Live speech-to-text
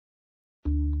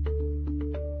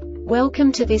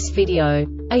Welcome to this video.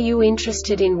 Are you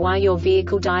interested in why your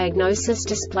vehicle diagnosis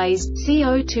displays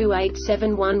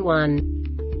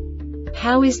C0287-11?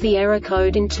 How is the error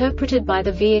code interpreted by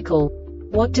the vehicle?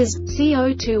 What does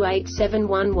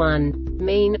C0287-11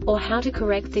 mean, or how to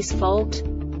correct this fault?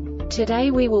 Today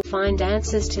we will find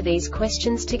answers to these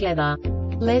questions together.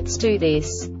 Let's do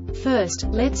this. First,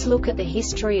 let's look at the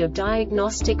history of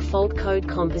diagnostic fault code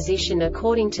composition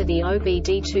according to the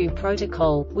OBD2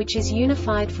 protocol, which is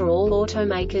unified for all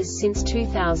automakers since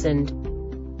 2000.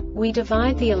 We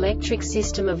divide the electric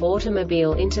system of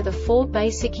automobile into the four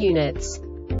basic units: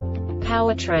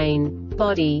 powertrain,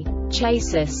 body,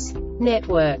 chassis,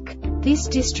 network. This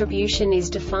distribution is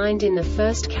defined in the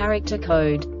first character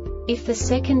code. If the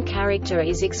second character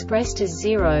is expressed as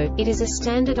 0, it is a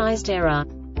standardized error.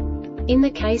 In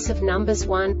the case of numbers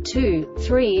 1, 2,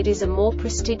 3, it is a more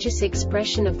prestigious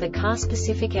expression of the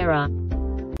car-specific error.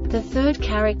 The third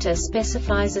character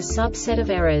specifies a subset of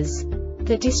errors.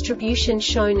 The distribution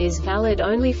shown is valid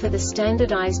only for the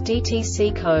standardized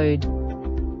DTC code.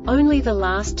 Only the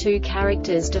last two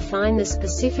characters define the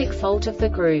specific fault of the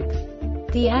group.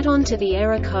 The add-on to the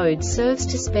error code serves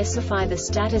to specify the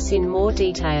status in more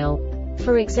detail.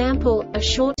 For example, a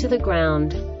short to the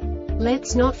ground.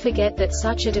 Let's not forget that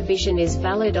such a division is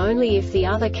valid only if the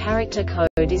other character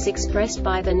code is expressed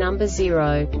by the number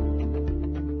 0.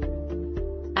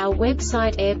 Our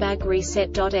website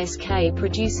airbagreset.sk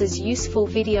produces useful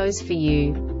videos for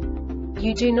you.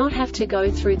 You do not have to go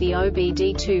through the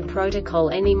OBD2 protocol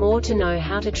anymore to know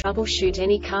how to troubleshoot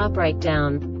any car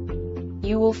breakdown.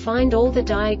 You will find all the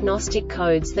diagnostic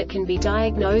codes that can be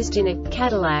diagnosed in a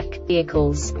Cadillac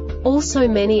vehicles. Also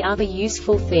many other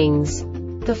useful things.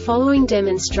 The following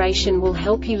demonstration will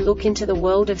help you look into the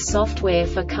world of software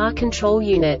for car control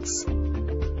units.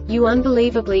 You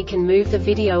unbelievably can move the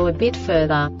video a bit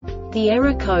further. The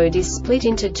error code is split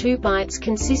into 2 bytes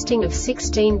consisting of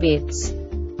 16 bits.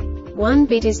 1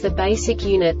 bit is the basic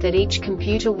unit that each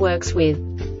computer works with.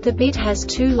 The bit has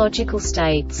 2 logical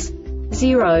states: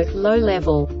 0, low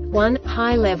level, 1,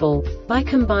 high level. By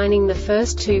combining the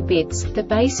first 2 bits, the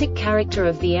basic character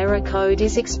of the error code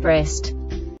is expressed.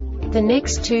 The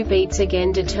next 2 beats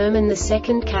again determine the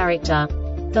second character.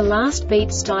 The last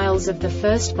beat styles of the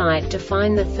first byte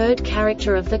define the third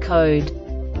character of the code.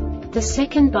 The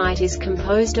second byte is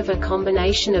composed of a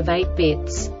combination of 8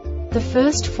 bits. The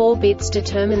first 4 bits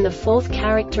determine the fourth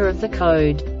character of the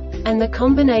code. And the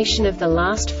combination of the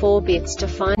last 4 bits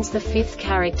defines the fifth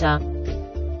character.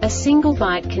 A single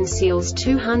byte conceals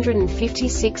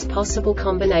 256 possible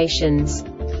combinations.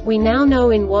 We now know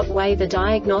in what way the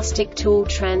diagnostic tool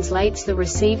translates the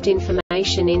received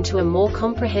information into a more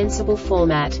comprehensible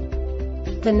format.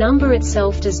 The number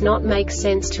itself does not make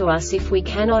sense to us if we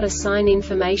cannot assign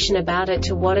information about it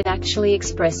to what it actually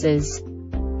expresses.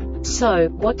 So,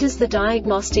 what does the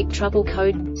Diagnostic Trouble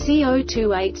Code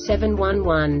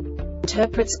C0287-11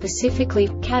 interpret specifically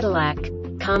for Cadillac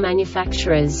car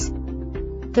manufacturers?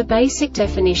 The basic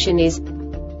definition is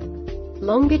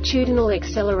longitudinal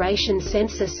acceleration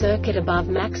sensor circuit above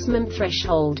maximum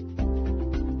threshold.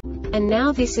 And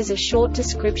now this is a short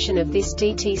description of this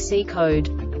DTC code.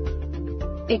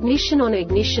 Ignition on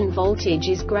ignition voltage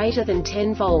is greater than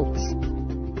 10 volts.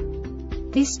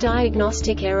 This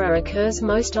diagnostic error occurs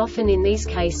most often in these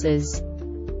cases.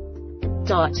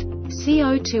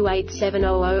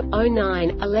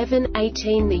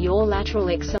 C0287-11 The yaw lateral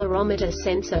accelerometer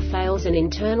sensor fails an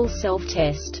internal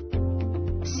self-test.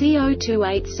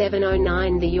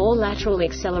 C0287-09 The yaw lateral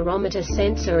accelerometer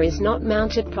sensor is not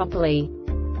mounted properly.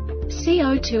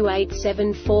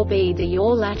 C0287-4B The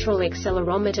yaw lateral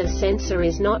accelerometer sensor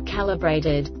is not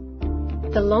calibrated.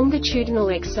 The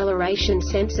longitudinal acceleration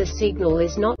sensor signal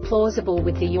is not plausible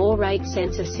with the yaw rate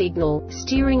sensor signal,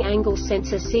 steering angle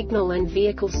sensor signal and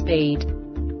vehicle speed.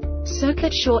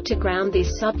 Circuit short to ground.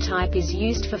 This subtype is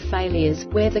used for failures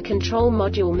where the control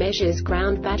module measures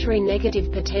ground battery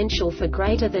negative potential for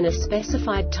greater than a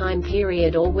specified time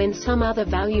period or when some other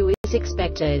value is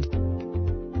expected.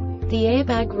 The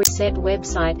Airbag Reset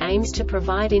website aims to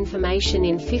provide information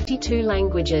in 52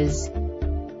 languages.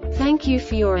 Thank you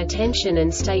for your attention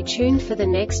and stay tuned for the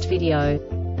next video.